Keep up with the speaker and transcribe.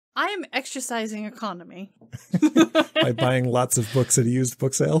I am exercising economy. By buying lots of books at a used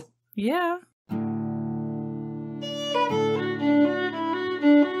book sale? Yeah.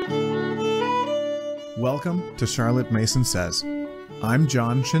 Welcome to Charlotte Mason Says. I'm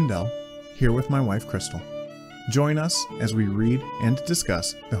John Schindel, here with my wife Crystal. Join us as we read and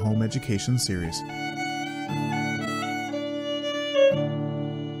discuss the Home Education series.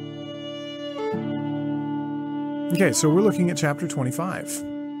 Okay, so we're looking at chapter 25,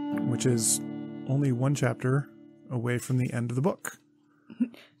 which is only one chapter away from the end of the book.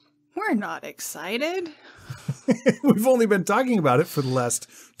 We're not excited. We've only been talking about it for the last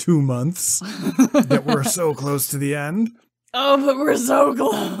 2 months, that we're so close to the end. Oh, but we're so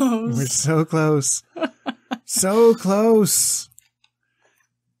close. We're so close. So close.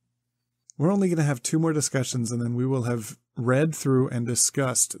 We're only going to have 2 more discussions, and then we will have read through and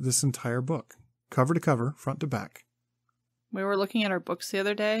discussed this entire book, cover to cover, front to back. We were looking at our books the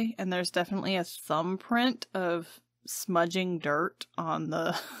other day, and there's definitely a thumbprint of smudging dirt on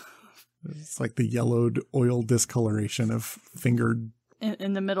the... It's like the yellowed oil discoloration of fingered...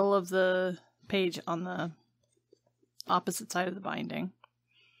 in the middle of the page on the opposite side of the binding.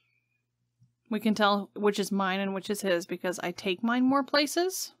 We can tell which is mine and which is his because I take mine more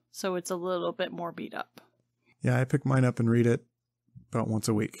places, so it's a little bit more beat up. Yeah, I pick mine up and read it about once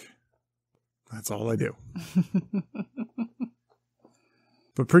a week. That's all I do.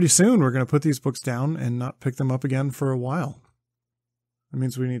 But pretty soon we're going to put these books down and not pick them up again for a while. That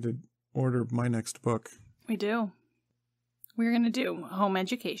means we need to order my next book. We do. We're going to do Home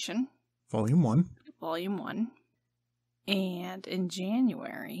Education. Volume 1. Volume 1. And in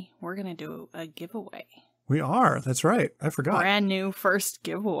January, we're going to do a giveaway. We are. That's right. I forgot. Brand new first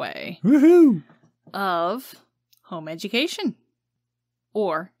giveaway. Woohoo! Of Home Education.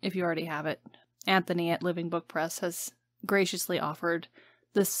 Or, if you already have it, Anthony at Living Book Press has graciously offered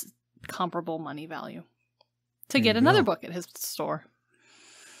this comparable money value to get another book at his store.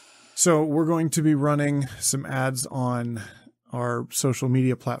 So we're going to be running some ads on our social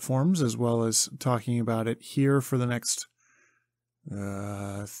media platforms as well as talking about it here for the next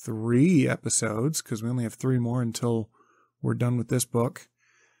 3 episodes, because we only have 3 more until we're done with this book.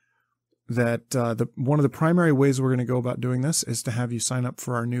 That one of the primary ways we're going to go about doing this is to have you sign up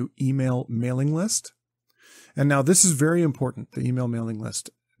for our new email mailing list. And now this is very important, the email mailing list,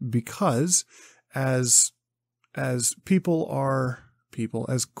 because as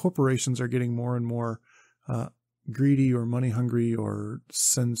corporations are getting more and more greedy or money hungry or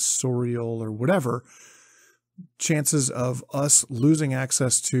sensorial or whatever, chances of us losing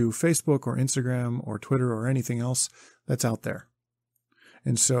access to Facebook or Instagram or Twitter or anything else that's out there.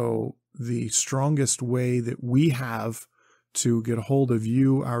 And so the strongest way that we have to get a hold of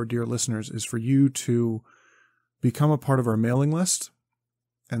you, our dear listeners, is for you to become a part of our mailing list.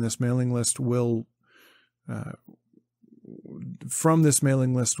 And this mailing list will, from this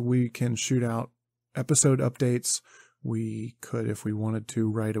mailing list, we can shoot out episode updates. We could, if we wanted to,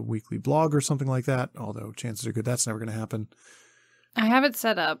 write a weekly blog or something like that, although chances are good that's never going to happen. I have it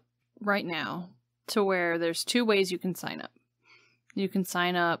set up right now to where there's 2 ways you can sign up. You can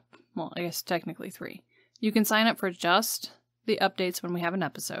sign up, well, I guess technically 3. You can sign up for just the updates when we have an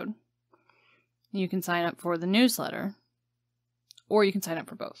episode. You can sign up for the newsletter, or you can sign up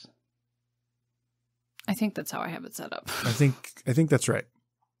for both. I think that's how I have it set up. I think that's right.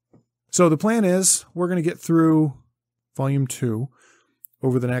 So the plan is we're going to get through Volume 2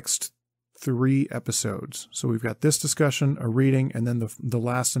 over the next 3 episodes. So we've got this discussion, a reading, and then the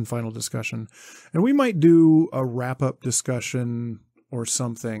last and final discussion. And we might do a wrap-up discussion or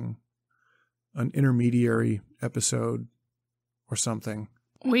something, an intermediary episode or something.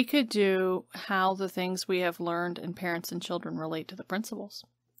 We could do how the things we have learned in Parents and Children relate to the principles.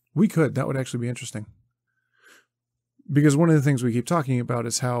 We could. That would actually be interesting. Because one of the things we keep talking about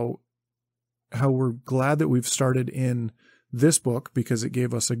is how we're glad that we've started in this book because it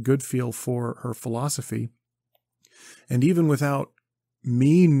gave us a good feel for her philosophy. And even without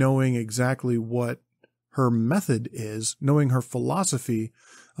me knowing exactly what her method is, knowing her philosophy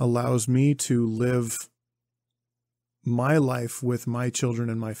allows me to live my life with my children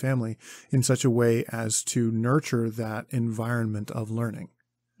and my family in such a way as to nurture that environment of learning.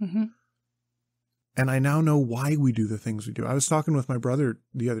 Mm-hmm. And I now know why we do the things we do. I was talking with my brother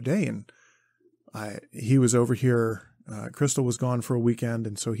the other day, and he was over here. Crystal was gone for a weekend,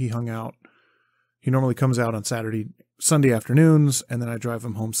 and so he hung out. He normally comes out on Sunday afternoons, and then I drive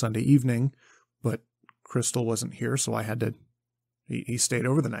him home Sunday evening. But Crystal wasn't here, so I had to. He stayed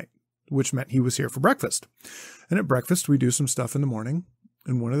over the night, which meant he was here for breakfast. And at breakfast, we do some stuff in the morning.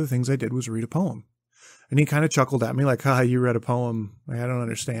 And one of the things I did was read a poem. And he kind of chuckled at me like, you read a poem. Like, I don't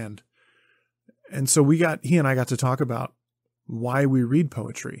understand. And so he and I got to talk about why we read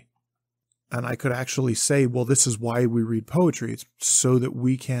poetry. And I could actually say, well, this is why we read poetry. It's so that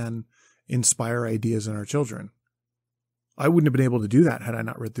we can inspire ideas in our children. I wouldn't have been able to do that had I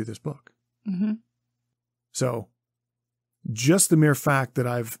not read through this book. Mm-hmm. So just the mere fact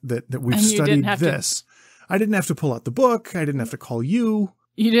that that we've studied this, I didn't have to pull out the book. I didn't have to call you.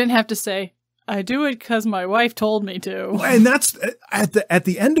 You didn't have to say, I do it because my wife told me to. And that's at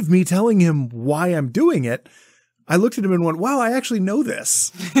the end of me telling him why I'm doing it. I looked at him and went, wow, I actually know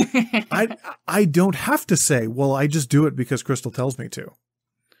this. I don't have to say, well, I just do it because Crystal tells me to.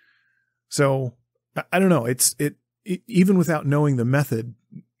 So I don't know. It even without knowing the method,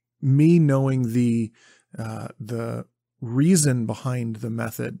 me knowing the reason behind the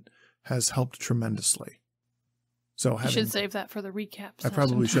method has helped tremendously. So you should save that for the recap session. I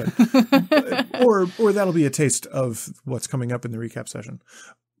probably should. or that'll be a taste of what's coming up in the recap session.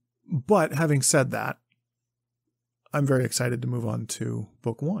 But having said that, I'm very excited to move on to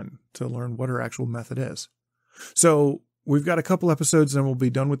book 1 to learn what her actual method is. So we've got a couple episodes and we'll be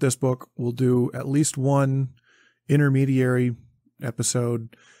done with this book. We'll do at least one intermediary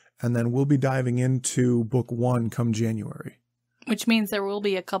episode, and then we'll be diving into book 1 come January. Which means there will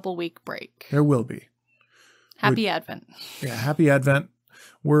be a couple week break. There will be. Happy Advent. Yeah, happy Advent.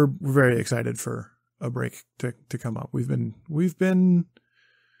 We're very excited for a break to come up. We've been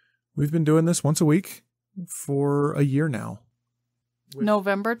doing this once a week for a year now.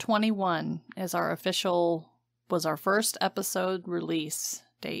 November 21 was our first episode release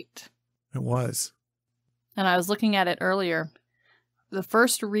date. It was. And I was looking at it earlier. The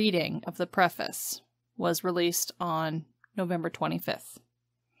first reading of the preface was released on November 25th.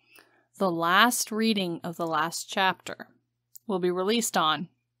 The last reading of the last chapter will be released on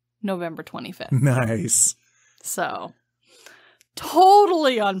November 25th. Nice. So,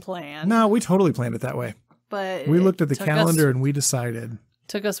 totally unplanned. No, we totally planned it that way. But we looked at the calendar and we decided.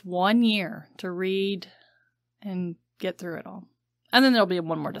 Took us 1 year to read and get through it all. And then there'll be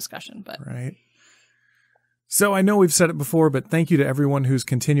one more discussion, but right. So I know we've said it before, but thank you to everyone who's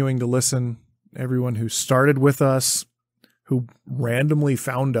continuing to listen, everyone who started with us, who randomly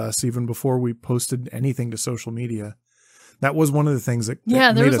found us even before we posted anything to social media. That was one of the things that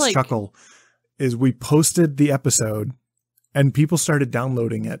made us chuckle, is we posted the episode and people started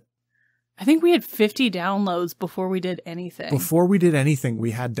downloading it. I think we had 50 downloads before we did anything. Before we did anything,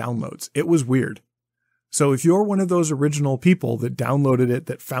 we had downloads. It was weird. So if you're one of those original people that downloaded it,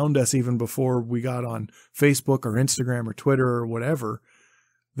 that found us even before we got on Facebook or Instagram or Twitter or whatever,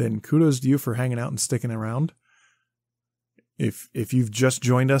 then kudos to you for hanging out and sticking around. If you've just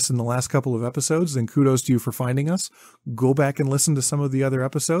joined us in the last couple of episodes, then kudos to you for finding us. Go back and listen to some of the other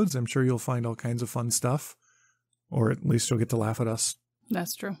episodes. I'm sure you'll find all kinds of fun stuff, or at least you'll get to laugh at us.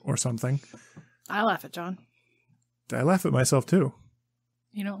 That's true. Or something. I laugh at John. I laugh at myself too.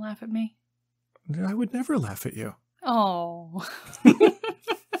 You don't laugh at me? I would never laugh at you. Oh.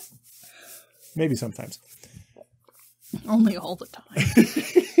 Maybe sometimes. Only all the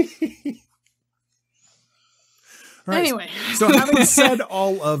time. Right. Anyway. So having said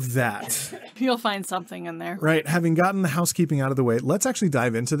all of that. You'll find something in there. Right. Having gotten the housekeeping out of the way, let's actually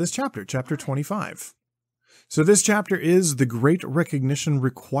dive into this chapter, chapter 25. So this chapter is the great recognition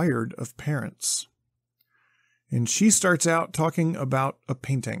required of parents. And she starts out talking about a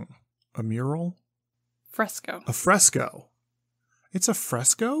painting. A mural? Fresco. A fresco. It's a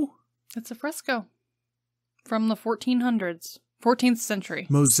fresco? It's a fresco. From the 1400s. 14th century.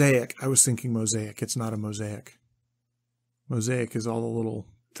 Mosaic. I was thinking mosaic. It's not a mosaic. Mosaic is all the little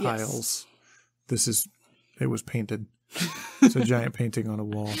tiles. Yes. It was painted. It's a giant painting on a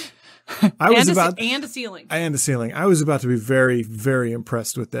wall. And a ceiling. And a ceiling. I was about to be very, very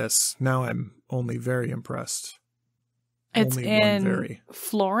impressed with this. Now I'm only very impressed. It's in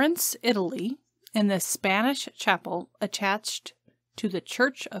Florence, Italy, in the Spanish chapel attached to the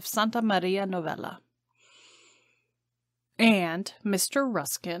Church of Santa Maria Novella. And Mr.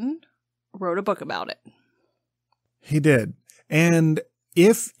 Ruskin wrote a book about it. He did. And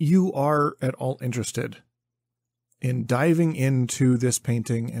if you are at all interested in diving into this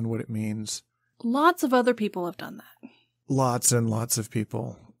painting and what it means. Lots of other people have done that. Lots and lots of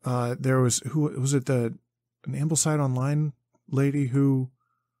people. There was, who was it, an Ambleside Online lady who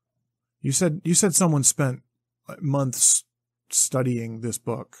you said someone spent months studying this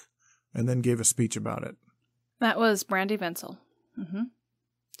book and then gave a speech about it. That was Brandy Wenzel. Mm-hmm.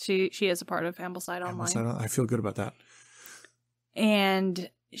 She is a part of Ambleside Online. I feel good about that. And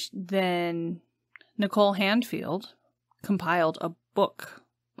then Nicole Handfield compiled a book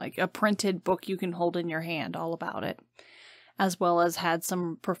like a printed book you can hold in your hand all about it, as well as had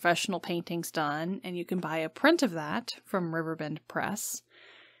some professional paintings done, and you can buy a print of that from Riverbend Press.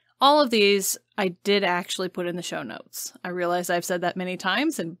 All of these I did actually put in the show notes. I realize I've said that many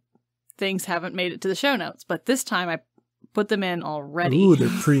times and things haven't made it to the show notes, but this time I put them in already. Ooh, they're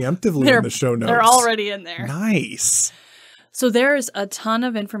preemptively in the show notes. They're already in there. Nice. So there's a ton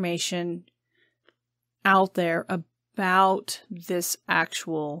of information out there about this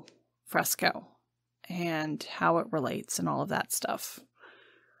actual fresco and how it relates and all of that stuff.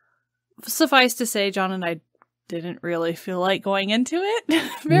 Suffice to say, John and I didn't really feel like going into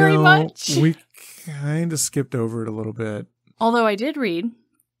it very much. We kind of skipped over it a little bit. Although I did read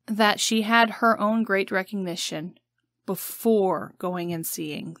that she had her own great recognition before going and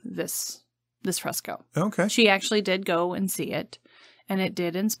seeing this fresco. Okay. She actually did go and see it, and it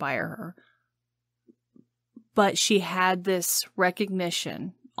did inspire her. But she had this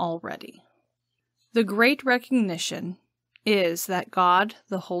recognition already. The great recognition is that God,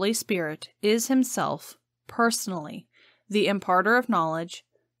 the Holy Spirit, is himself, personally, the imparter of knowledge,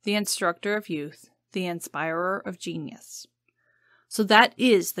 the instructor of youth, the inspirer of genius. So that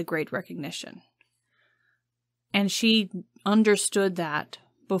is the great recognition. And she understood that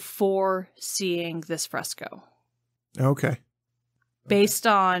before seeing this fresco. Okay. Based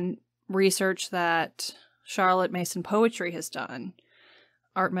on research that Charlotte Mason Poetry has done,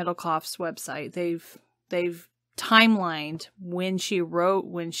 Art Middlecoff's website, they've timelined when she wrote,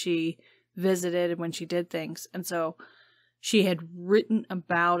 when she visited, when she did things. And so she had written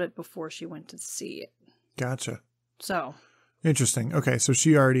about it before she went to see it. Gotcha. So. Interesting. Okay, so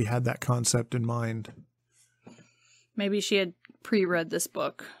she already had that concept in mind. Maybe she had pre-read this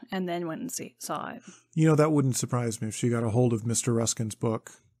book and then went and saw it. You know, that wouldn't surprise me if she got a hold of Mr. Ruskin's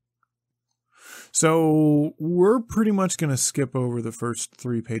book. So we're pretty much going to skip over the first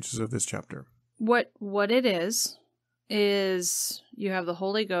 3 pages of this chapter. What it is you have the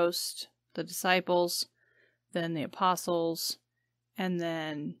Holy Ghost, the disciples, then the apostles, and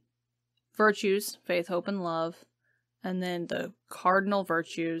then virtues, faith, hope, and love, and then the cardinal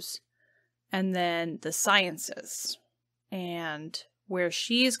virtues, and then the sciences. And where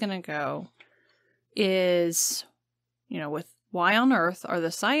she's going to go is, with why on earth are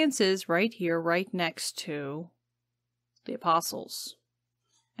the sciences right here, right next to the apostles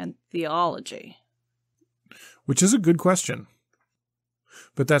and theology? Which is a good question.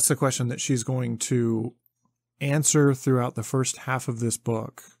 But that's the question that she's going to answer throughout the first half of this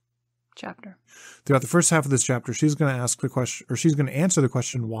book. Chapter. Throughout the first half of this chapter, she's going to ask the question, or she's going to answer the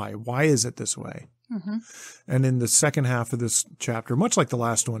question, why? Why is it this way? Mm-hmm. And in the second half of this chapter, much like the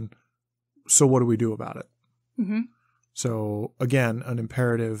last one, so what do we do about it? Mm-hmm. So again, an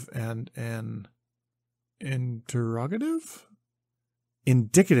imperative and an interrogative?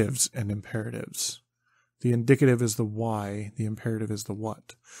 Indicatives and imperatives. The indicative is the why, the imperative is the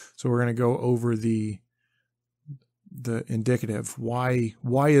what. So we're going to go over the indicative. Why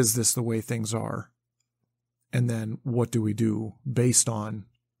is this the way things are? And then what do we do based on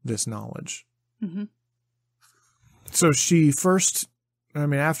this knowledge? Mm-hmm. So she first,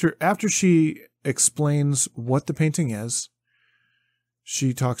 after she explains what the painting is,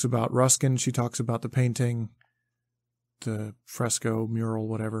 she talks about Ruskin, she talks about the painting, the fresco, mural,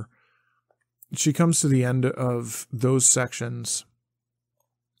 whatever. She comes to the end of those sections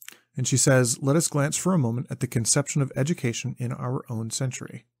and she says, let us glance for a moment at the conception of education in our own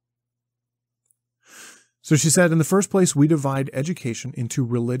century. So she said, in the first place, we divide education into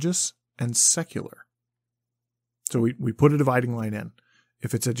religious and secular. So we put a dividing line in.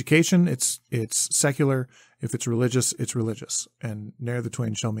 If it's education, it's secular. If it's religious, it's religious. And ne'er the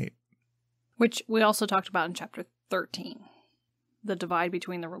twain shall meet. Which we also talked about in chapter 13. The divide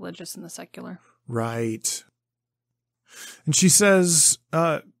between the religious and the secular. Right. And she says,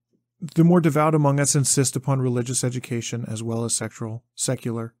 the more devout among us insist upon religious education as well as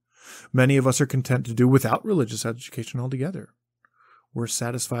secular. Many of us are content to do without religious education altogether. We're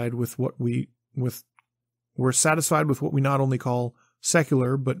satisfied with what we not only call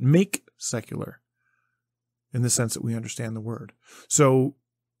secular, but make secular, in the sense that we understand the word. So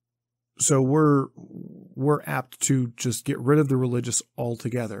we're apt to just get rid of the religious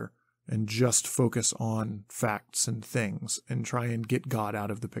altogether and just focus on facts and things and try and get God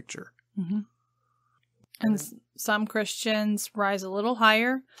out of the picture. Mm-hmm. And some Christians rise a little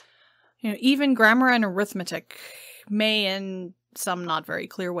higher. Even grammar and arithmetic may, in some not very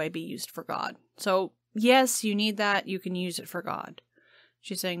clear way, be used for God. So yes, you need that. You can use it for God.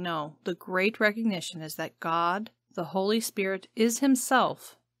 She's saying, no, the great recognition is that God, the Holy Spirit, is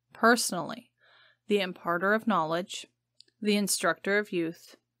himself, personally, the imparter of knowledge, the instructor of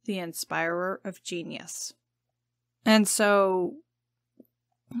youth, the inspirer of genius. And so,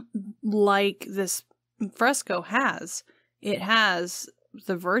 like this fresco has, it has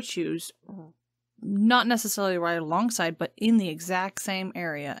the virtues not necessarily right alongside, but in the exact same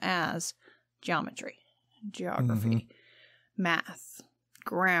area as geometry, geography, math,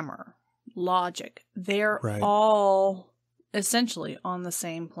 grammar, logic. They're all essentially on the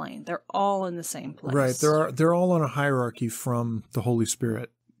same plane. They're all in the same place. Right. They're all on a hierarchy from the Holy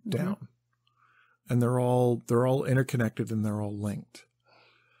Spirit down. And they're all interconnected and they're all linked.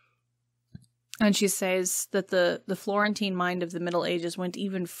 And she says that the Florentine mind of the Middle Ages went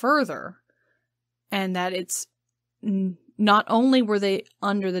even further, and that it's not only were they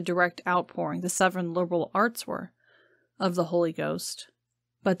under the direct outpouring, the 7 liberal arts were, of the Holy Ghost,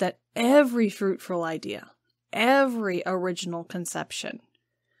 but that every fruitful idea, every original conception,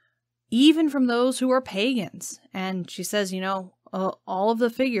 even from those who are pagans, and she says, all of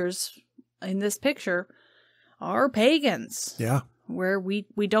the figures in this picture are pagans. Yeah. Where we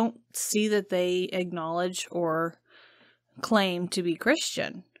don't see that they acknowledge or claim to be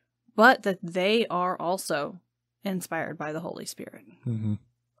Christian, but that they are also inspired by the Holy Spirit. Mm-hmm.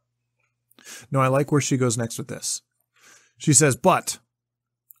 No, I like where she goes next with this. She says, but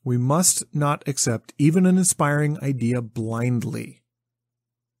we must not accept even an inspiring idea blindly.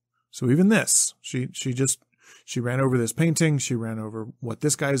 So even this, she ran over this painting. She ran over what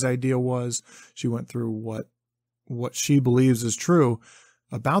this guy's idea was. She went through what she believes is true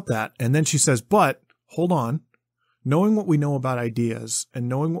about that. And then she says, but hold on, knowing what we know about ideas and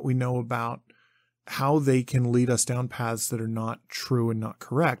knowing what we know about how they can lead us down paths that are not true and not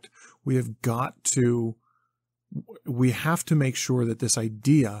correct, we have to make sure that this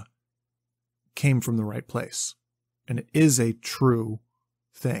idea came from the right place and it is a true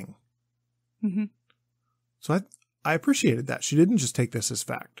thing. Mm-hmm. So I appreciated that. She didn't just take this as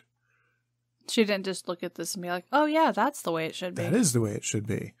fact. She didn't just look at this and be like, oh yeah, that's the way it should be. That is the way it should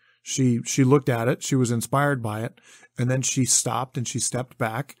be. She looked at it, she was inspired by it, and then she stopped and she stepped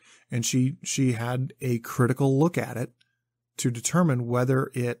back and she had a critical look at it to determine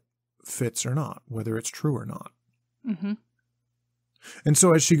whether it fits or not, whether it's true or not. Mm-hmm. And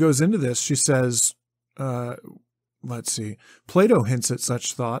so as she goes into this, she says, let's see, Plato hints at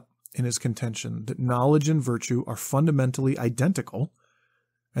such thought in his contention that knowledge and virtue are fundamentally identical,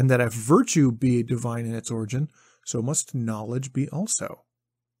 and that if virtue be divine in its origin, so must knowledge be also.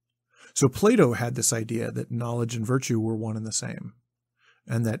 So Plato had this idea that knowledge and virtue were one and the same,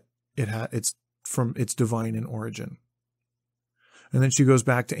 and that it's divine in origin. And then she goes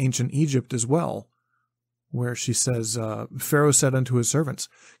back to ancient Egypt as well, where she says, Pharaoh said unto his servants,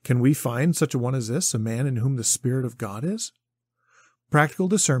 can we find such a one as this, a man in whom the Spirit of God is? Practical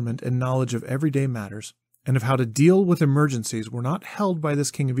discernment and knowledge of everyday matters and of how to deal with emergencies were not held by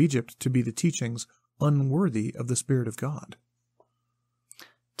this king of Egypt to be the teachings unworthy of the Spirit of God.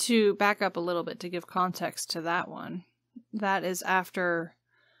 To back up a little bit to give context to that one, that is after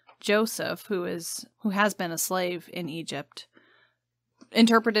Joseph, who has been a slave in Egypt,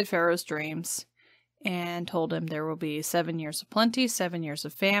 interpreted Pharaoh's dreams and told him there will be 7 years of plenty, 7 years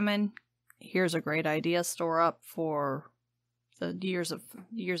of famine. Here's a great idea, store up for the years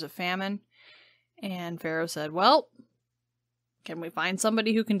of famine. And Pharaoh said, well, can we find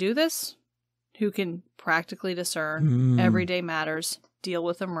somebody who can do this? Who can practically discern everyday matters, deal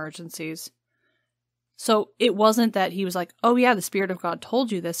with emergencies. So it wasn't that he was like, oh yeah, the Spirit of God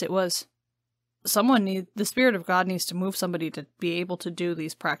told you this. It was the Spirit of God needs to move somebody to be able to do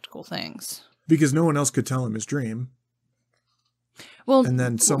these practical things. Because no one else could tell him his dream. Well, and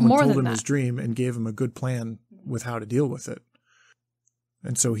then someone told him his dream and gave him a good plan with how to deal with it.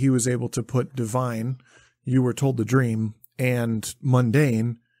 And so he was able to put divine, you were told the dream, and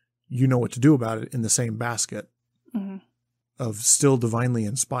mundane, you know what to do about it, in the same basket of still divinely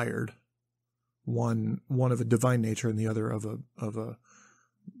inspired. One of a divine nature and the other of a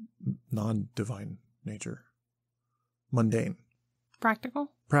non-divine nature. Mundane. Practical.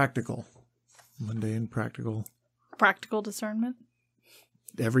 Mundane, practical. Practical discernment.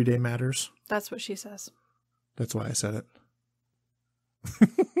 Everyday matters. That's what she says. That's why I said it.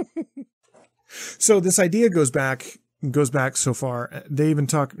 So this idea goes back so far. They even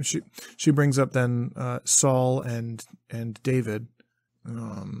talk. She brings up then Saul and David.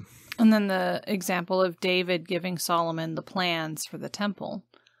 And then the example of David giving Solomon the plans for the temple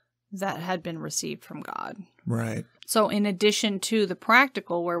that had been received from God. Right. So in addition to the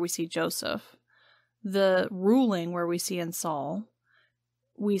practical where we see Joseph, the ruling where we see in Saul,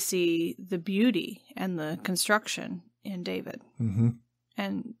 we see the beauty and the construction in David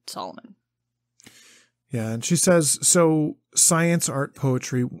and Solomon. Yeah, and she says, so science, art,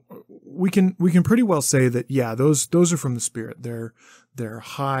 poetry, we can pretty well say that, yeah, those are from the spirit. They're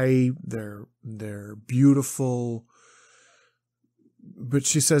high, they're beautiful. But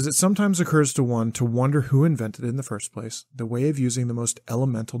she says it sometimes occurs to one to wonder who invented in the first place the way of using the most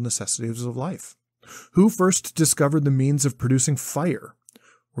elemental necessities of life. Who first discovered the means of producing fire,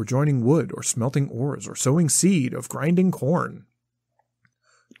 or joining wood, or smelting ores, or sowing seed, of grinding corn?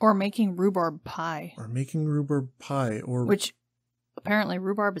 Or making rhubarb pie. Which apparently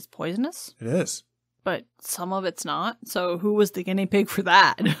rhubarb is poisonous. It is. But some of it's not. So who was the guinea pig for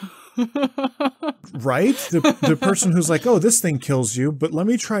that? Right? The person who's like, oh, this thing kills you, but let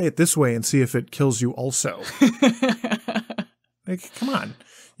me try it this way and see if it kills you also. Like, come on.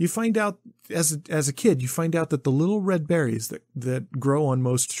 You find out, as a kid, you find out that the little red berries that grow on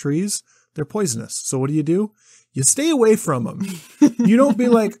most trees, they're poisonous. So what do? You stay away from them. You don't be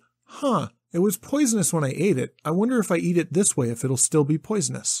like, it was poisonous when I ate it. I wonder if I eat it this way, if it'll still be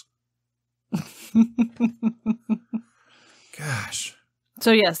poisonous. Gosh.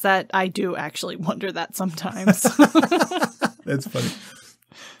 So yes, that I do actually wonder that sometimes. That's funny.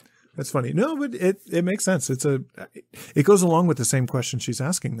 That's funny. No, but it makes sense. It goes along with the same question she's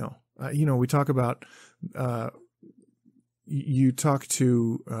asking, though. We talk about, you talk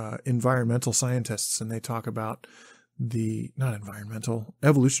to environmental scientists, and they talk about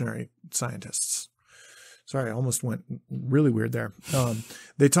evolutionary scientists. Sorry, I almost went really weird there.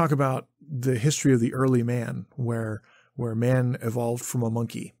 They talk about the history of the early man, where man evolved from a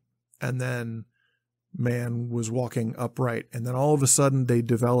monkey, and then man was walking upright, and then all of a sudden they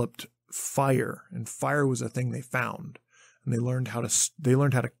developed fire, and fire was a thing they found, and they learned how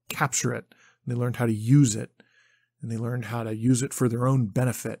to capture it, and they learned how to use it, and they learned how to use it for their own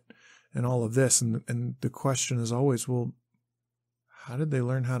benefit, and all of this. And the question is always, well, how did they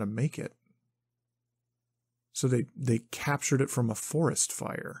learn how to make it? So they captured it from a forest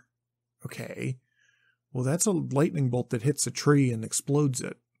fire. Okay. Well, that's a lightning bolt that hits a tree and explodes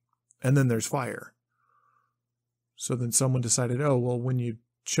it. And then there's fire. So then someone decided, oh, well, when you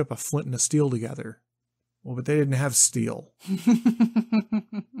chip a flint and a steel together. Well, but they didn't have steel.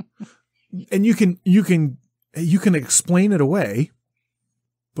 And you can explain it away,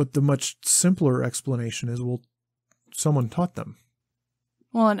 but the much simpler explanation is, well, someone taught them.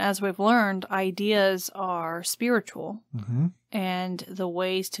 Well, and as we've learned, ideas are spiritual, mm-hmm. and the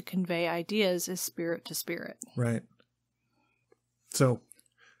ways to convey ideas is spirit to spirit. Right. So,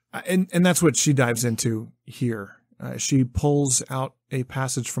 and that's what she dives into here. She pulls out a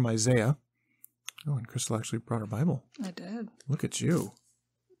passage from Isaiah. Oh, and Crystal actually brought her Bible. I did. Look at you.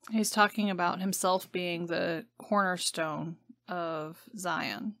 He's talking about himself being the cornerstone of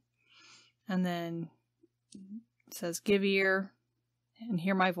Zion. And then it says, give ear and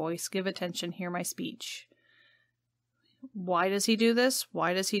hear my voice, give attention, hear my speech. Why does he do this?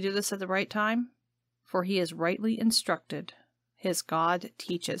 Why does he do this at the right time? For he is rightly instructed. His God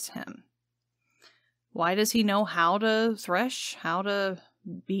teaches him. Why does he know how to thresh, how to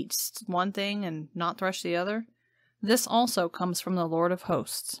beat one thing and not thresh the other? This also comes from the Lord of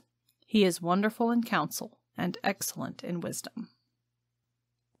hosts. He is wonderful in counsel and excellent in wisdom.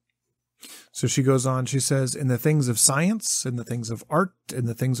 So she goes on, she says, in the things of science, in the things of art, in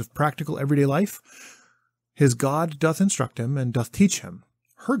the things of practical everyday life, his God doth instruct him and doth teach him.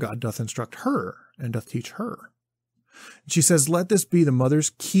 Her God doth instruct her and doth teach her. She says, let this be the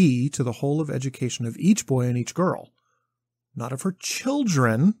mother's key to the whole of education of each boy and each girl, not of her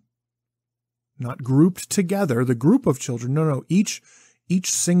children, not grouped together, the group of children. No, each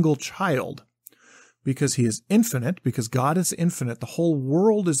single child, because he is infinite, because God is infinite. The whole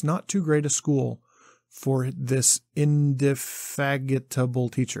world is not too great a school for this indefatigable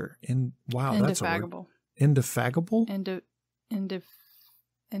teacher. That's a word. Indefatigable?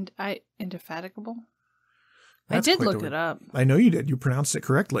 Indefatigable? I did look it up. I know you did. You pronounced it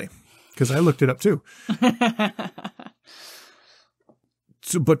correctly, because I looked it up too.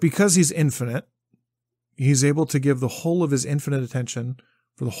 But because he's infinite, he's able to give the whole of his infinite attention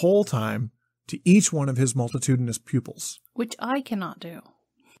for the whole time to each one of his multitudinous pupils. Which I cannot do.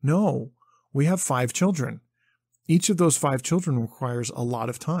 No, we have 5 children. Each of those 5 children requires a lot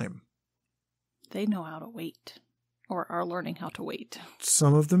of time. They know how to wait, or are learning how to wait.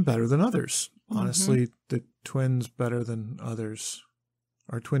 Some of them better than others. Mm-hmm. Honestly, the twins better than others.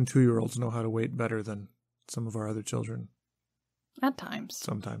 Our twin 2-year-olds know how to wait better than some of our other children. At times.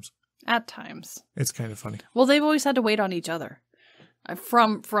 Sometimes. At times. It's kind of funny. Well, they've always had to wait on each other.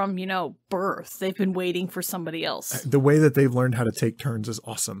 From birth, they've been waiting for somebody else. The way that they've learned how to take turns is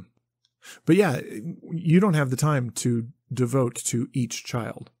awesome. But yeah, you don't have the time to devote to each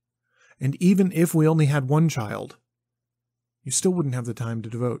child. And even if we only had one child, you still wouldn't have the time to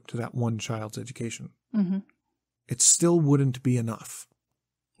devote to that one child's education. Mm-hmm. It still wouldn't be enough.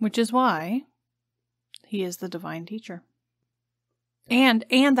 Which is why he is the divine teacher. And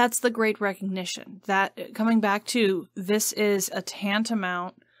that's the great recognition that, coming back to, this is a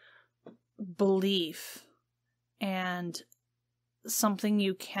tantamount belief and something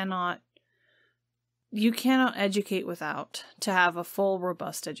you cannot educate without to have a full,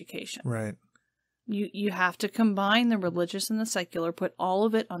 robust education. Right. You have to combine the religious and the secular, put all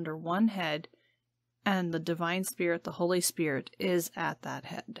of it under one head, and the divine spirit, the Holy Spirit, is at that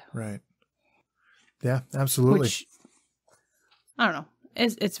head. Right. Yeah, absolutely. Which, I don't know.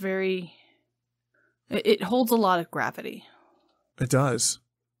 It's very... It holds a lot of gravity. It does.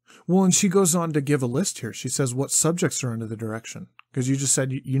 Well, and she goes on to give a list here. She says what subjects are under the direction. Because you just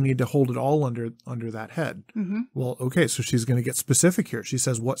said you need to hold it all under that head. Mm-hmm. Well, okay, so she's going to get specific here. She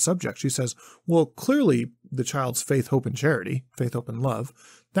says what subject? She says, well, clearly the child's faith, hope, and charity, faith, hope, and love,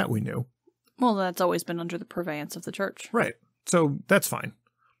 that we knew. Well, that's always been under the purveyance of the church. Right. So that's fine.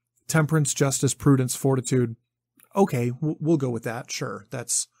 Temperance, justice, prudence, fortitude. Okay, we'll go with that. Sure.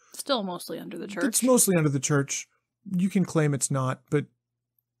 That's still mostly under the church. It's mostly under the church. You can claim it's not, but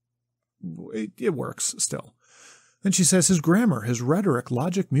it works still. Then she says his grammar, his rhetoric,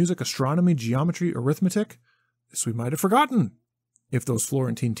 logic, music, astronomy, geometry, arithmetic. This we might have forgotten if those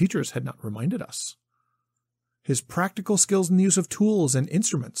Florentine teachers had not reminded us. His practical skills in the use of tools and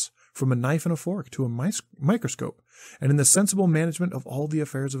instruments, from a knife and a fork to a microscope, and in the sensible management of all the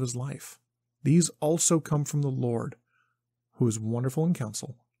affairs of his life. These also come from the Lord, who is wonderful in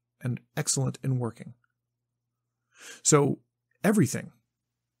counsel and excellent in working. So, everything.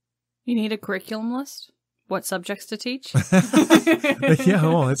 You need a curriculum list? What subjects to teach? Yeah,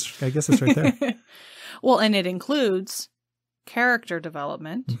 well, I guess it's right there. Well, and it includes character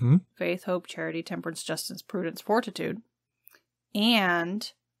development, Mm-hmm. faith, hope, charity, temperance, justice, prudence, fortitude,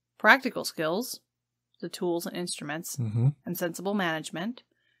 and practical skills, the tools and instruments, Mm-hmm. and sensible management,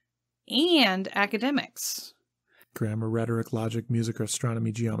 and academics. Grammar, rhetoric, logic, music,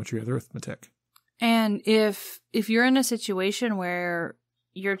 astronomy, geometry, arithmetic. And if you're in a situation where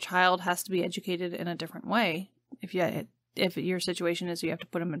your child has to be educated in a different way, if your situation is you have to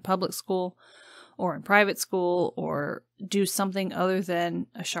put them in public school or in private school or do something other than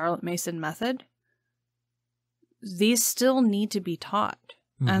a Charlotte Mason method, these still need to be taught.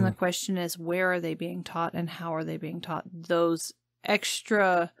 Mm-hmm. And the question is, where are they being taught and how are they being taught? Those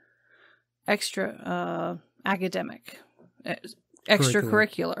extra academic,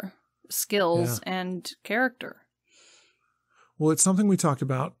 extracurricular skills and character. Well, it's something we talked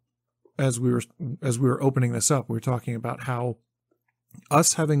about as we were opening this up. We were talking about how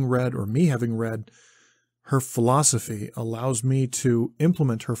me having read her philosophy allows me to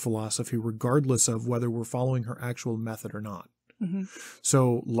implement her philosophy regardless of whether we're following her actual method or not. Mm-hmm.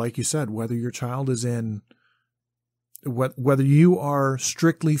 So, like you said, whether your child is whether you are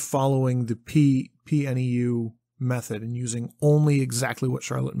strictly following the PNEU method and using only exactly what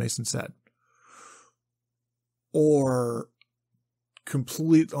Charlotte Mason said, or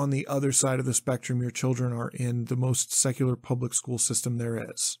complete on the other side of the spectrum, your children are in the most secular public school system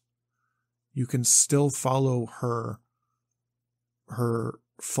there is, you can still follow her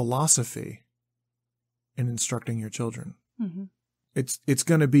philosophy in instructing your children. Mm-hmm. It's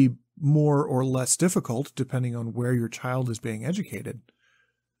going to be more or less difficult depending on where your child is being educated.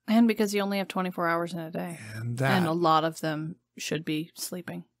 And because you only have 24 hours in a day. And a lot of them should be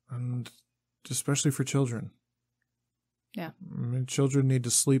sleeping. And especially for children. Yeah. I mean, children need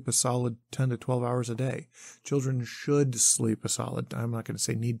to sleep a solid 10 to 12 hours a day. Children should sleep a solid, I'm not going to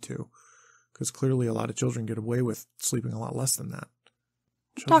say need to, because clearly a lot of children get away with sleeping a lot less than that.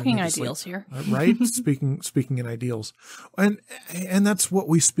 Talking ideals here. Right? Speaking in ideals. And that's what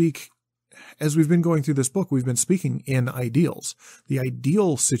we speak, as we've been going through this book, we've been speaking in ideals. The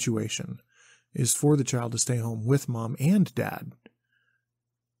ideal situation is for the child to stay home with mom and dad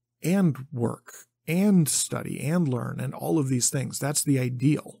and work and study and learn and all of these things. That's the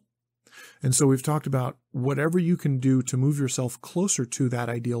ideal. And so we've talked about whatever you can do to move yourself closer to that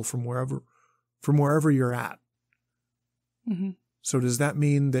ideal from wherever you're at. Mm-hmm. So does that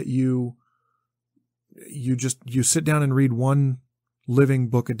mean that you sit down and read one living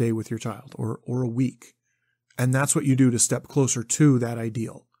book a day with your child or a week, and that's what you do to step closer to that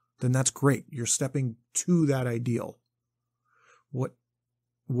ideal? Then that's great. You're stepping to that ideal.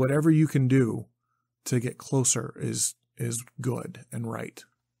 Whatever you can do to get closer is good and right.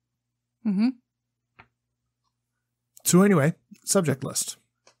 Mm-hmm. So anyway, subject list.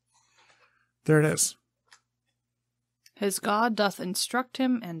 There it is. His God doth instruct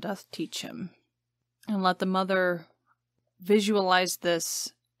him and doth teach him. And let the mother visualize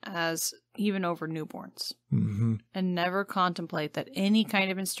this as even over newborns. Mm-hmm. And never contemplate that any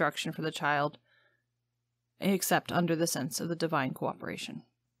kind of instruction for the child except under the sense of the divine cooperation.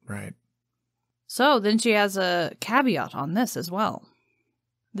 Right. So then she has a caveat on this as well.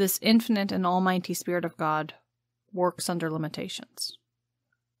 This infinite and almighty Spirit of God works under limitations.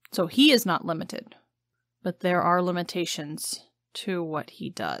 So he is not limited, but there are limitations to what he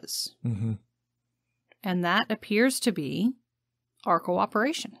does. Mm-hmm. And that appears to be our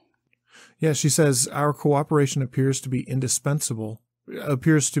cooperation. Yeah, she says our cooperation appears to be indispensable,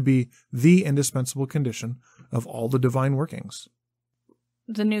 appears to be the indispensable condition of all the divine workings.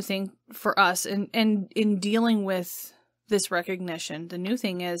 The new thing for us, and in dealing with this recognition, the new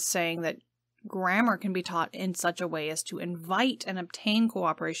thing is saying that grammar can be taught in such a way as to invite and obtain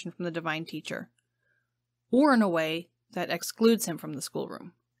cooperation from the divine teacher, or in a way that excludes him from the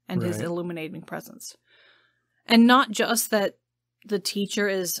schoolroom and his Right. illuminating presence. And not just that the teacher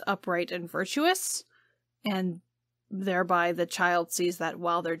is upright and virtuous, and thereby the child sees that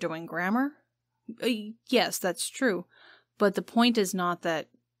while they're doing grammar. Yes, that's true. But the point is not that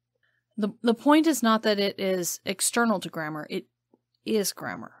the point is not that it is external to grammar. It is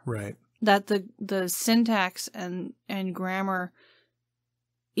grammar. Right. That the syntax and grammar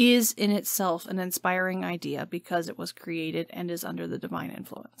is in itself an inspiring idea because it was created and is under the divine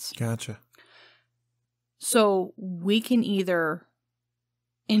influence. Gotcha. So we can either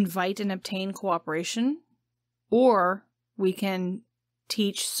invite and obtain cooperation, or we can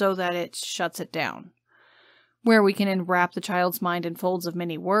teach so that it shuts it down. Where we can enwrap the child's mind in folds of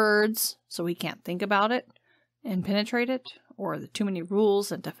many words so he can't think about it and penetrate it, or the too many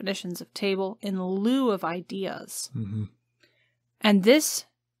rules and definitions of table in lieu of ideas. Mm-hmm. And this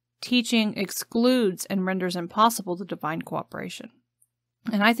teaching excludes and renders impossible the divine cooperation.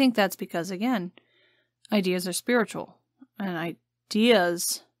 And I think that's because, again, ideas are spiritual, and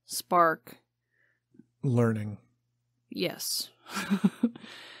ideas spark... Learning. Yes.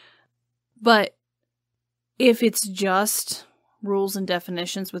 But if it's just rules and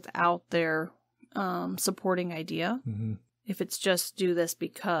definitions without their supporting idea, Mm-hmm. if it's just do this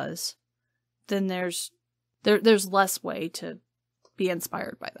because, then there's less way to be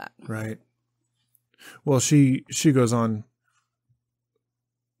inspired by that. Right. Well, she goes on.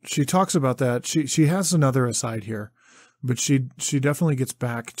 She talks about that. She has another aside here, but she definitely gets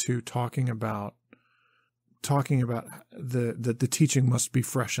back to talking about the teaching must be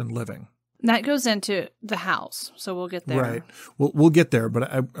fresh and living. That goes into the house, so we'll get there. Right. We'll get there, but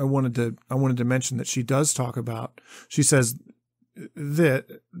I wanted to mention that she does talk about. She says that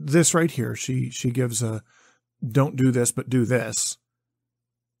this right here. She gives a don't do this, but do this.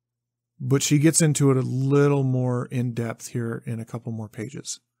 But she gets into it a little more in depth here in a couple more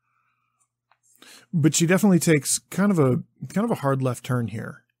pages. But she definitely takes kind of a hard left turn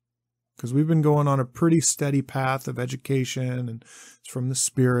here, because we've been going on a pretty steady path of education, and it's from the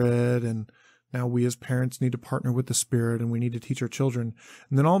Spirit, and now we as parents need to partner with the Spirit, and we need to teach our children.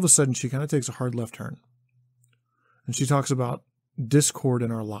 And then all of a sudden she kind of takes a hard left turn. And she talks about discord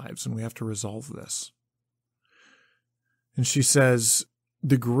in our lives, and we have to resolve this. And she says,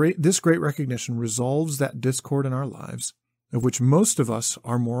 this great recognition resolves that discord in our lives, of which most of us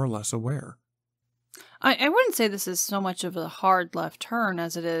are more or less aware. I wouldn't say this is so much of a hard left turn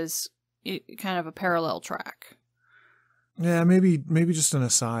as it is kind of a parallel track. Yeah, maybe just an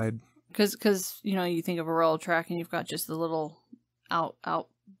aside. Because you think of a railroad track and you've got just the little out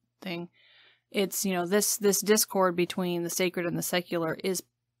thing. It's, this discord between the sacred and the secular is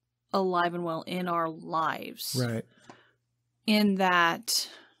alive and well in our lives. Right. In that,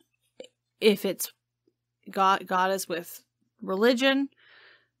 if it's God is with religion,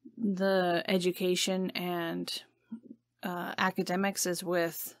 the education and academics is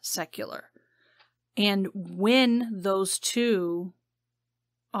with secular. And when those two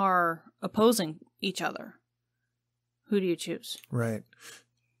are opposing each other, who do you choose? Right.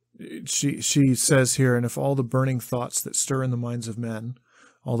 She says here, and if all the burning thoughts that stir in the minds of men,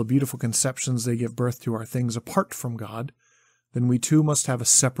 all the beautiful conceptions they give birth to are things apart from God, then we too must have a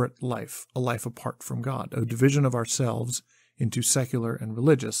separate life, a life apart from God, a division of ourselves into secular and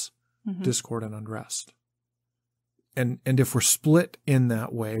religious, discord and unrest. And if we're split in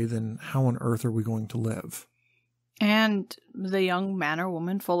that way, then how on earth are we going to live? And the young man or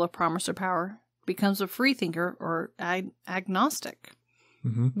woman full of promise or power becomes a freethinker or agnostic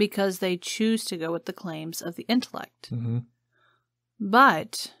because they choose to go with the claims of the intellect. Mm-hmm.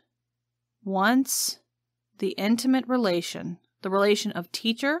 But once the intimate relation, the relation of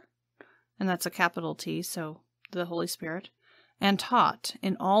teacher, and that's a capital T, so the Holy Spirit, and taught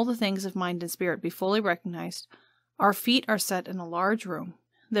in all the things of mind and spirit be fully recognized, our feet are set in a large room.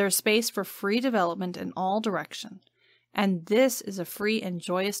 There is space for free development in all direction, and this is a free and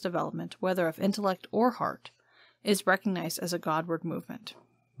joyous development, whether of intellect or heart, is recognized as a Godward movement.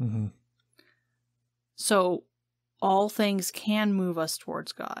 Mm-hmm. So all things can move us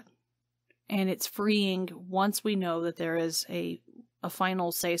towards God. And it's freeing once we know that there is a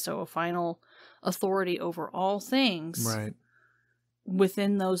final say-so, a final authority over all things. Right.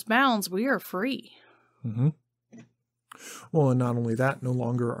 Within those bounds, we are free. Mm-hmm. Well, and not only that, no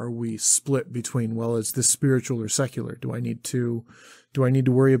longer are we split between, well, is this spiritual or secular? Do I need to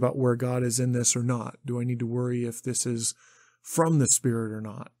worry about where God is in this or not? Do I need to worry if this is from the Spirit or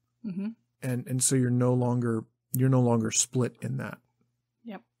not? Mm-hmm. And so you're no longer split in that.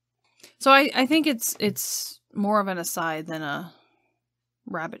 Yep. So I think it's more of an aside than a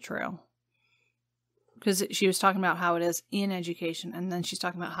rabbit trail. Because she was talking about how it is in education, and then she's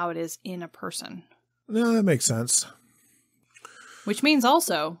talking about how it is in a person. No, that makes sense. Which means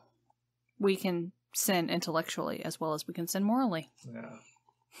also we can sin intellectually as well as we can sin morally. Yeah.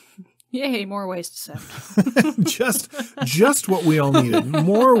 Yay, more ways to sin. just what we all needed.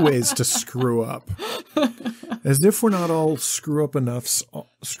 More ways to screw up. As if we're not all screw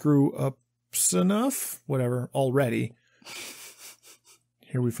ups enough, whatever, already.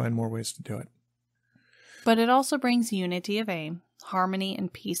 Here we find more ways to do it. But it also brings unity of aim, harmony,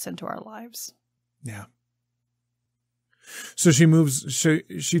 and peace into our lives. Yeah. So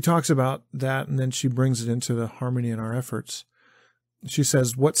she talks about that, and then she brings it into the harmony in our efforts. She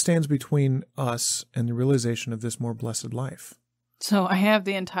says, what stands between us and the realization of this more blessed life? So I have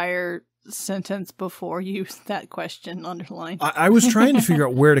the entire sentence before you, that question underlined. I was trying to figure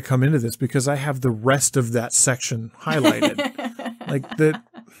out where to come into this because I have the rest of that section highlighted.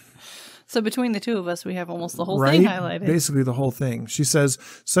 So between the two of us, we have almost the whole right? thing highlighted. Basically the whole thing. She says,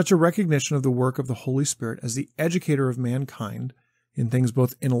 such a recognition of the work of the Holy Spirit as the educator of mankind in things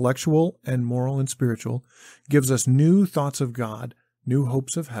both intellectual and moral and spiritual gives us new thoughts of God, new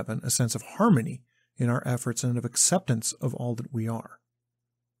hopes of heaven, a sense of harmony in our efforts and of acceptance of all that we are.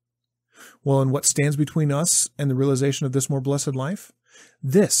 Well, and what stands between us and the realization of this more blessed life?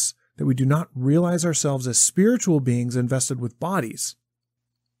 This, that we do not realize ourselves as spiritual beings invested with bodies.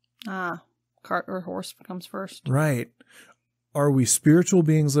 Cart or horse comes first. Right. Are we spiritual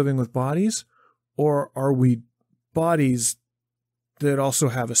beings living with bodies, or are we bodies that also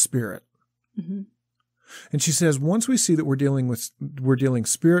have a spirit? Mm-hmm. And she says, once we see that we're dealing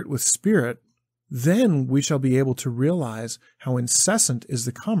spirit with spirit, then we shall be able to realize how incessant is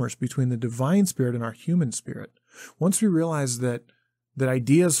the commerce between the divine spirit and our human spirit. Once we realize that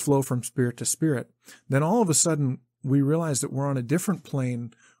ideas flow from spirit to spirit, then all of a sudden we realize that we're on a different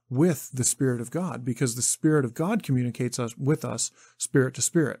plane with the Spirit of God, because the Spirit of God communicates with us spirit to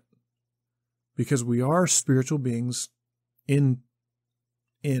spirit, because we are spiritual beings in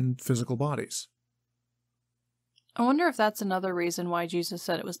physical bodies. I wonder if that's another reason why Jesus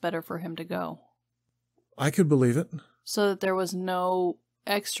said it was better for him to go. I could believe it. So that there was no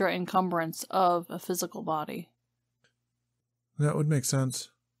extra encumbrance of a physical body. That would make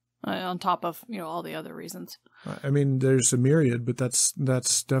sense. On top of, all the other reasons. I mean, there's a myriad, but that's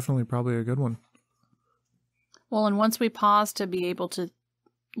definitely probably a good one. Well, and once we pause to be able to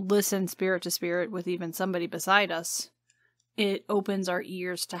listen spirit to spirit with even somebody beside us, it opens our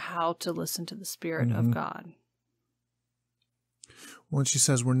ears to how to listen to the Spirit of God. Well, she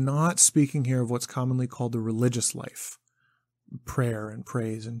says we're not speaking here of what's commonly called the religious life, prayer and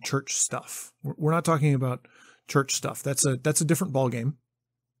praise and church stuff. We're not talking about church stuff. That's a different ballgame.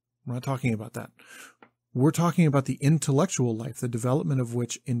 We're not talking about that. We're talking about the intellectual life, the development of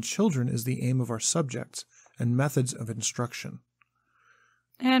which in children is the aim of our subjects and methods of instruction.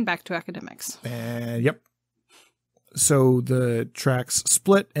 And back to academics. Yep. So the tracks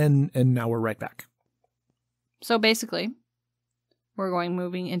split, and now we're right back. So basically, we're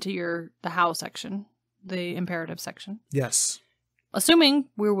moving into the how section, the imperative section. Yes. Assuming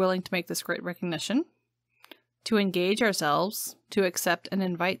we're willing to make this great recognition, to engage ourselves, to accept and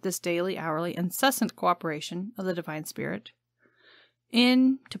invite this daily, hourly, incessant cooperation of the Divine Spirit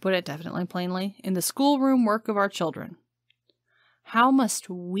in, to put it definitely plainly, in the schoolroom work of our children. How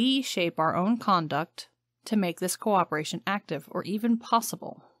must we shape our own conduct to make this cooperation active or even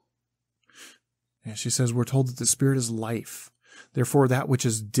possible? Yeah, she says we're told that the Spirit is life. Therefore, that which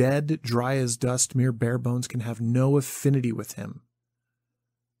is dead, dry as dust, mere bare bones, can have no affinity with him.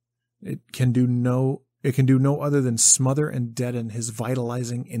 It can do no other than smother and deaden his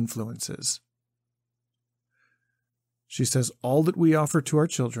vitalizing influences. She says, all that we offer to our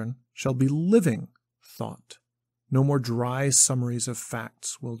children shall be living thought, No more dry summaries of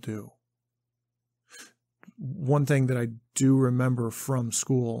facts will do. One thing that I do remember from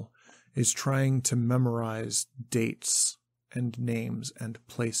school is trying to memorize dates and names and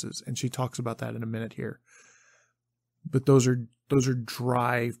places. And she talks about that in a minute here. But those are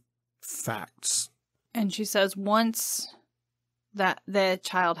dry facts. And she says once that the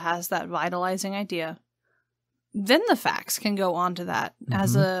child has that vitalizing idea, then the facts can go onto that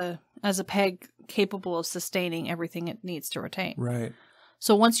as a peg capable of sustaining everything it needs to retain. Right.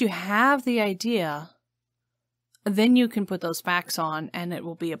 So once you have the idea, then you can put those facts on and it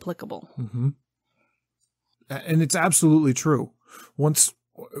will be applicable. Mm-hmm. And it's absolutely true. Once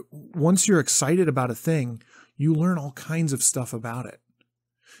you're excited about a thing, you learn all kinds of stuff about it.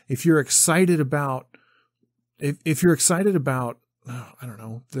 If you're excited about, I don't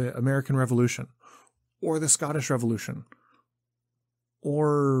know, the American Revolution or the Scottish Revolution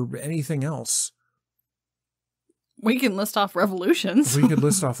or anything else. We can list off revolutions. We could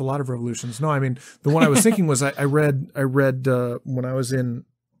list off a lot of revolutions. No, I mean, the one I was thinking was I read when I was in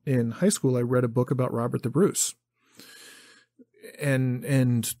high school, I read a book about Robert the Bruce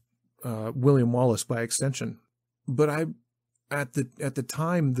and William Wallace by extension. But at the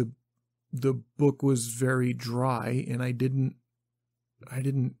time, the book was very dry and I didn't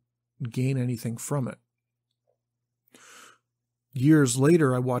gain anything from it. Years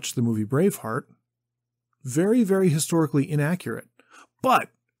later, I watched the movie Braveheart. Very, very historically inaccurate. But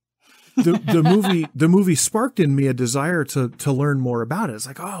the movie sparked in me a desire to learn more about it. It's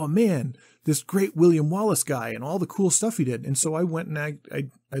like, oh man, this great William Wallace guy and all the cool stuff he did. And so I went and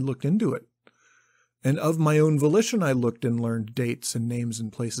I looked into it. And of my own volition, I looked and learned dates and names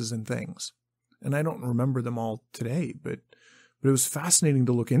and places and things. And I don't remember them all today, but it was fascinating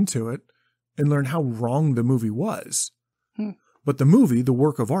to look into it and learn how wrong the movie was. But the movie, the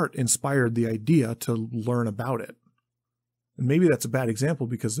work of art, inspired the idea to learn about it. And maybe that's a bad example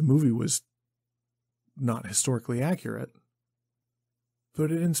because the movie was not historically accurate.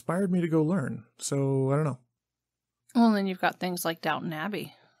 But it inspired me to go learn. So, I don't know. Well, and then you've got things like Downton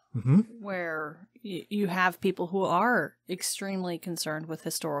Abbey, where you have people who are extremely concerned with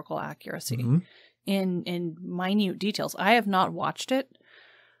historical accuracy in minute details. I have not watched it.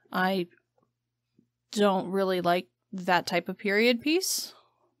 I don't really like that type of period piece,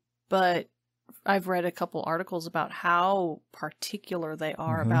 but I've read a couple articles about how particular they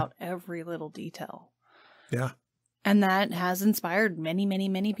are about every little detail. Yeah. And that has inspired many, many,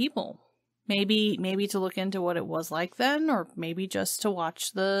 many people. Maybe to look into what it was like then, or maybe just to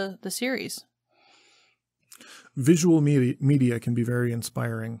watch the series. Visual media can be very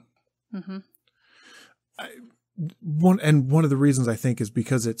inspiring. One of the reasons I think is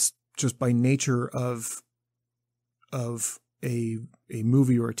because it's just by nature of a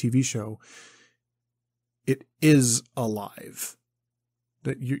movie or a TV show, it is alive.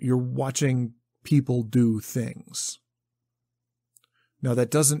 That you're watching people do things. Now,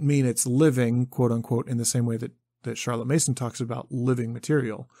 that doesn't mean it's living, quote unquote, in the same way that Charlotte Mason talks about living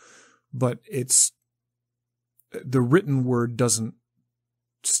material, but it's the written word doesn't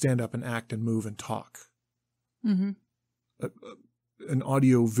stand up and act and move and talk. An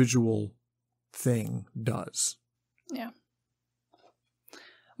audio visual thing does. Yeah.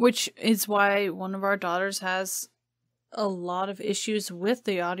 Which is why one of our daughters has a lot of issues with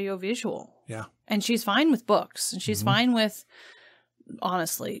the audio visual. Yeah. And she's fine with books. And she's fine with,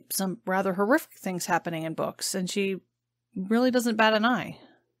 honestly, some rather horrific things happening in books. And she really doesn't bat an eye.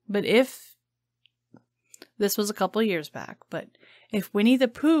 But if, this was a couple of years back, but if Winnie the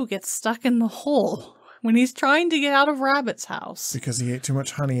Pooh gets stuck in the hole when he's trying to get out of Rabbit's house. Because he ate too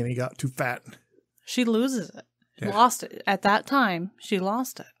much honey and he got too fat. She loses it. Yeah. Lost it. At that time, she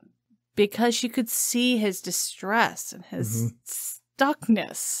lost it. Because she could see his distress and his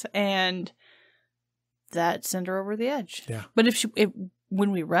stuckness, and that sent her over the edge. Yeah. But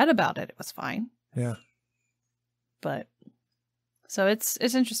when we read about it, it was fine. Yeah. But so it's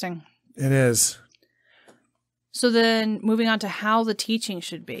interesting. It is. So then moving on to how the teaching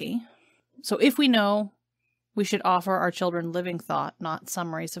should be. So if we know, we should offer our children living thought, not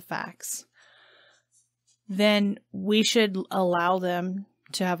summaries of facts. Then we should allow them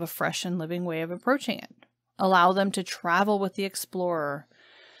to have a fresh and living way of approaching it. Allow them to travel with the explorer,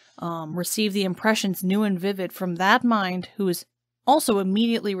 receive the impressions new and vivid from that mind who is also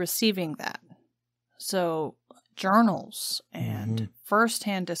immediately receiving that. So journals and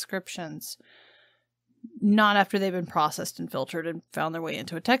first-hand descriptions, not after they've been processed and filtered and found their way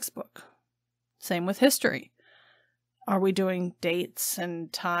into a textbook. Same with history. Are we doing dates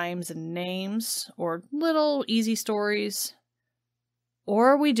and times and names, or little easy stories? Or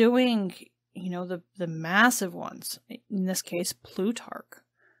are we doing the massive ones, in this case, Plutarch.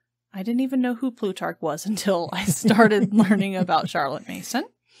 I didn't even know who Plutarch was until I started learning about Charlotte Mason.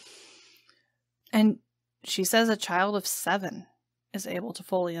 And she says a child of 7 is able to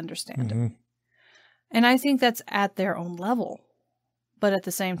fully understand it. And I think that's at their own level. But at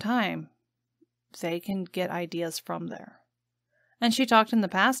the same time, they can get ideas from there. And she talked in the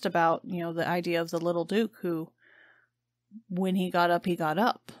past about, the idea of the little Duke who, when he got up, he got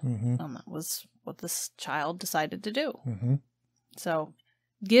up. And that was what this child decided to do. So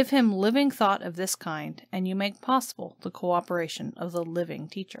give him living thought of this kind, and you make possible the cooperation of the living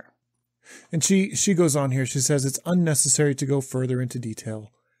teacher. And she goes on here. She says it's unnecessary to go further into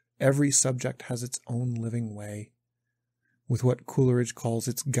detail. Every subject has its own living way, with what Coleridge calls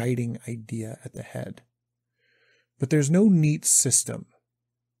its guiding idea at the head. But there's no neat system.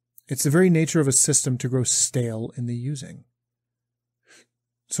 It's the very nature of a system to grow stale in the using.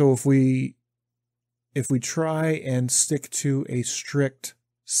 So if we try and stick to a strict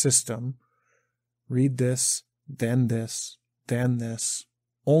system, read this, then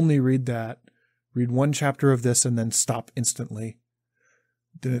only read that, read one chapter of this and then stop instantly,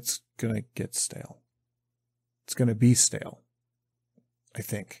 then it's going to get stale. It's going to be stale, I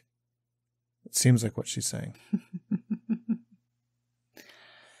think. It seems like what she's saying.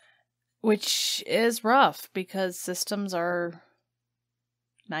 Which is rough because systems are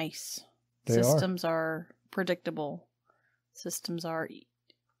nice. Systems are predictable. Systems are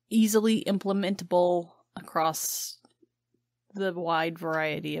easily implementable across the wide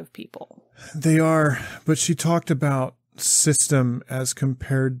variety of people. They are, but she talked about system as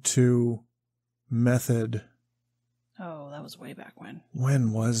compared to method. Oh, that was way back when.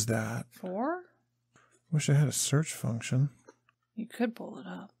 When was that? 4? Wish I had a search function. You could pull it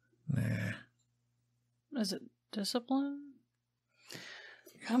up. Nah. Is it discipline?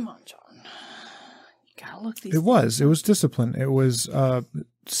 Come on, John. You gotta look these. It was discipline. It was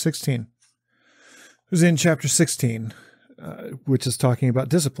 16. It was in chapter 16, which is talking about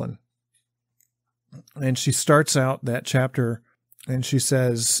discipline. And she starts out that chapter and she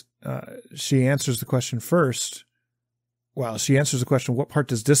says, she answers the question first. Well, she answers the question, what part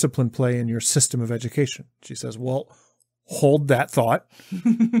does discipline play in your system of education? She says, well, hold that thought.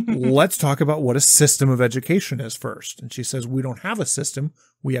 Let's talk about what a system of education is first. And she says, we don't have a system.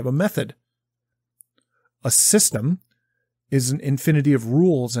 We have a method. A system is an infinity of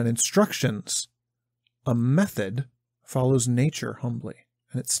rules and instructions. A method follows nature humbly,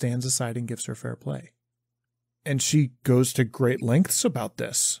 and it stands aside and gives her fair play. And she goes to great lengths about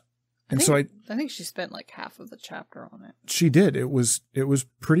this. I think she spent like half of the chapter on it. She did. It was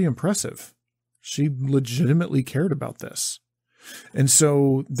pretty impressive. She legitimately cared about this. And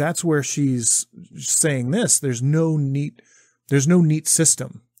so that's where she's saying this. There's no neat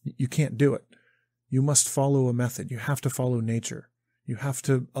system. You can't do it. You must follow a method. You have to follow nature. You have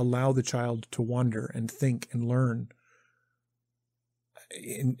to allow the child to wander and think and learn.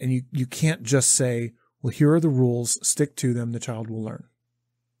 And you can't just say, well, here are the rules, stick to them, the child will learn.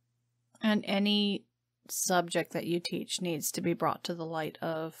 And any subject that you teach needs to be brought to the light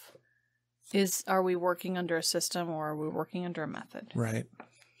of, are we working under a system or are we working under a method? Right.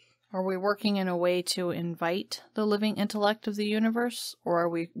 Are we working in a way to invite the living intellect of the universe, or are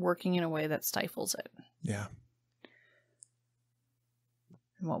we working in a way that stifles it? Yeah.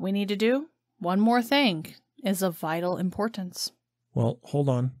 And what we need to do, one more thing, is of vital importance. Well, hold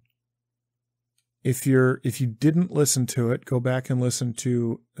on. If you didn't listen to it, go back and listen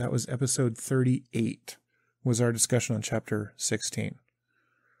to, that was episode 38, was our discussion on chapter 16.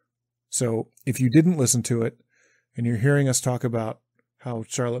 So if you didn't listen to it and you're hearing us talk about how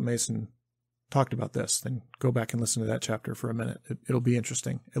Charlotte Mason talked about this, then go back and listen to that chapter for a minute. It'll be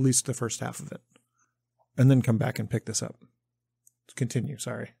interesting, at least the first half of it. And then come back and pick this up. Continue,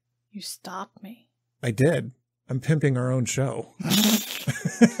 sorry. You stopped me. I did. I'm pimping our own show.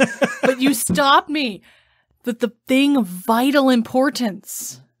 But you stopped me. But the thing of vital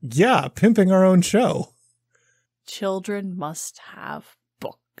importance. Yeah, pimping our own show. Children must have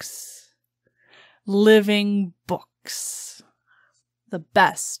books. Living books. The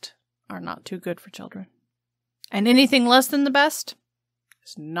best are not too good for children. And anything less than the best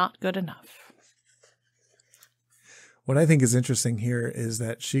is not good enough. What I think is interesting here is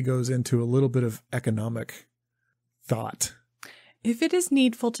that she goes into a little bit of economic thought. If it is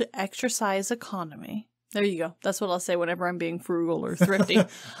needful to exercise economy, there you go. That's what I'll say whenever I'm being frugal or thrifty.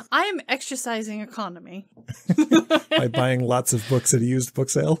 I am exercising economy. By buying lots of books at a used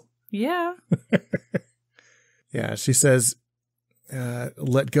book sale? Yeah. Yeah, she says,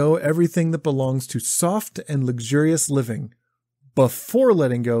 let go everything that belongs to soft and luxurious living. before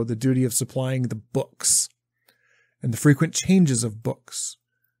letting go the duty of supplying the books and the frequent changes of books,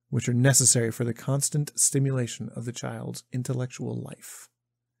 which are necessary for the constant stimulation of the child's intellectual life.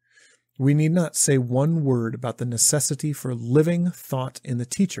 We need not say one word about the necessity for living thought in the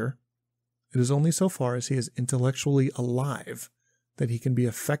teacher. It is only so far as he is intellectually alive that he can be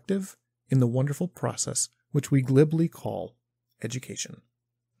effective in the wonderful process which we glibly call education.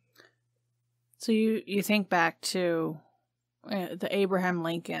 So you think back to the Abraham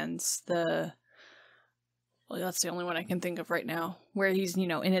Lincolns, well, that's the only one I can think of right now, where he's,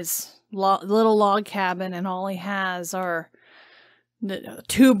 in his little log cabin and all he has are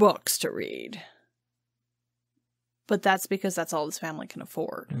 2 books to read. But that's because that's all his family can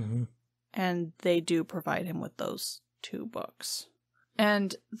afford. Mm-hmm. And they do provide him with those 2 books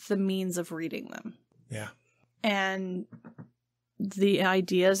and the means of reading them. Yeah. And the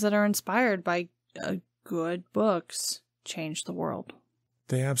ideas that are inspired by good books change the world.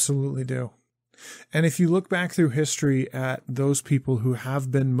 They absolutely do. And if you look back through history at those people who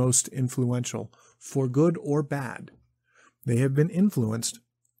have been most influential, for good or bad, they have been influenced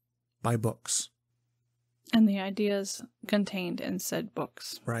by books. And the ideas contained in said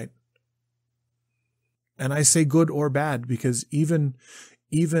books. Right. And I say good or bad because even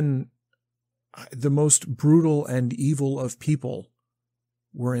the most brutal and evil of people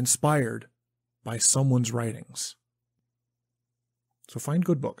were inspired by someone's writings. So find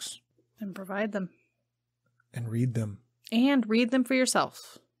good books. And provide them. And read them. And read them for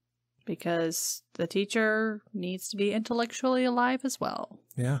yourself. Because the teacher needs to be intellectually alive as well.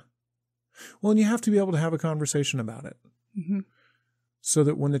 Yeah. Well, and you have to be able to have a conversation about it. Mm-hmm. So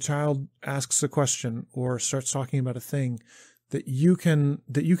that when the child asks a question or starts talking about a thing, that you can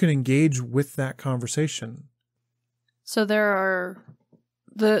engage with that conversation. So there are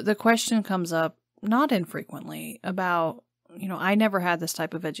the question comes up not infrequently about, I never had this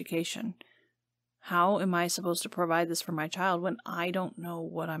type of education. How am I supposed to provide this for my child when I don't know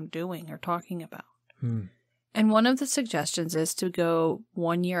what I'm doing or talking about? And one of the suggestions is to go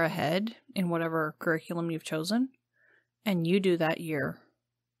 1 year ahead in whatever curriculum you've chosen, and you do that year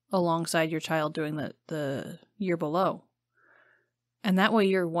alongside your child doing the year below. And that way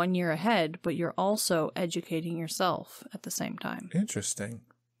you're 1 year ahead, but you're also educating yourself at the same time. Interesting.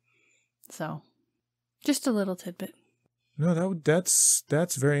 So, just a little tidbit. No, that's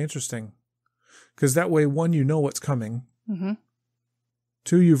very interesting. Because that way, 1, you know what's coming. Mm-hmm.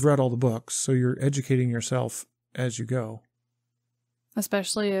 2, you've read all the books, so you're educating yourself as you go.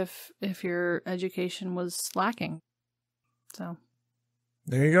 Especially if your education was lacking. So.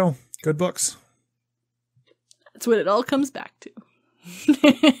 There you go. Good books. That's what it all comes back to.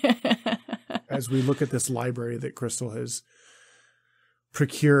 As we look at this library that Crystal has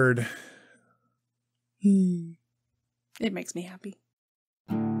procured. It makes me happy.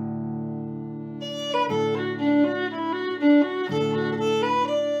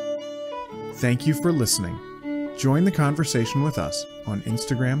 Thank you for listening. Join the conversation with us on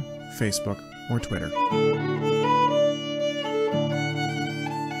Instagram, Facebook, or Twitter.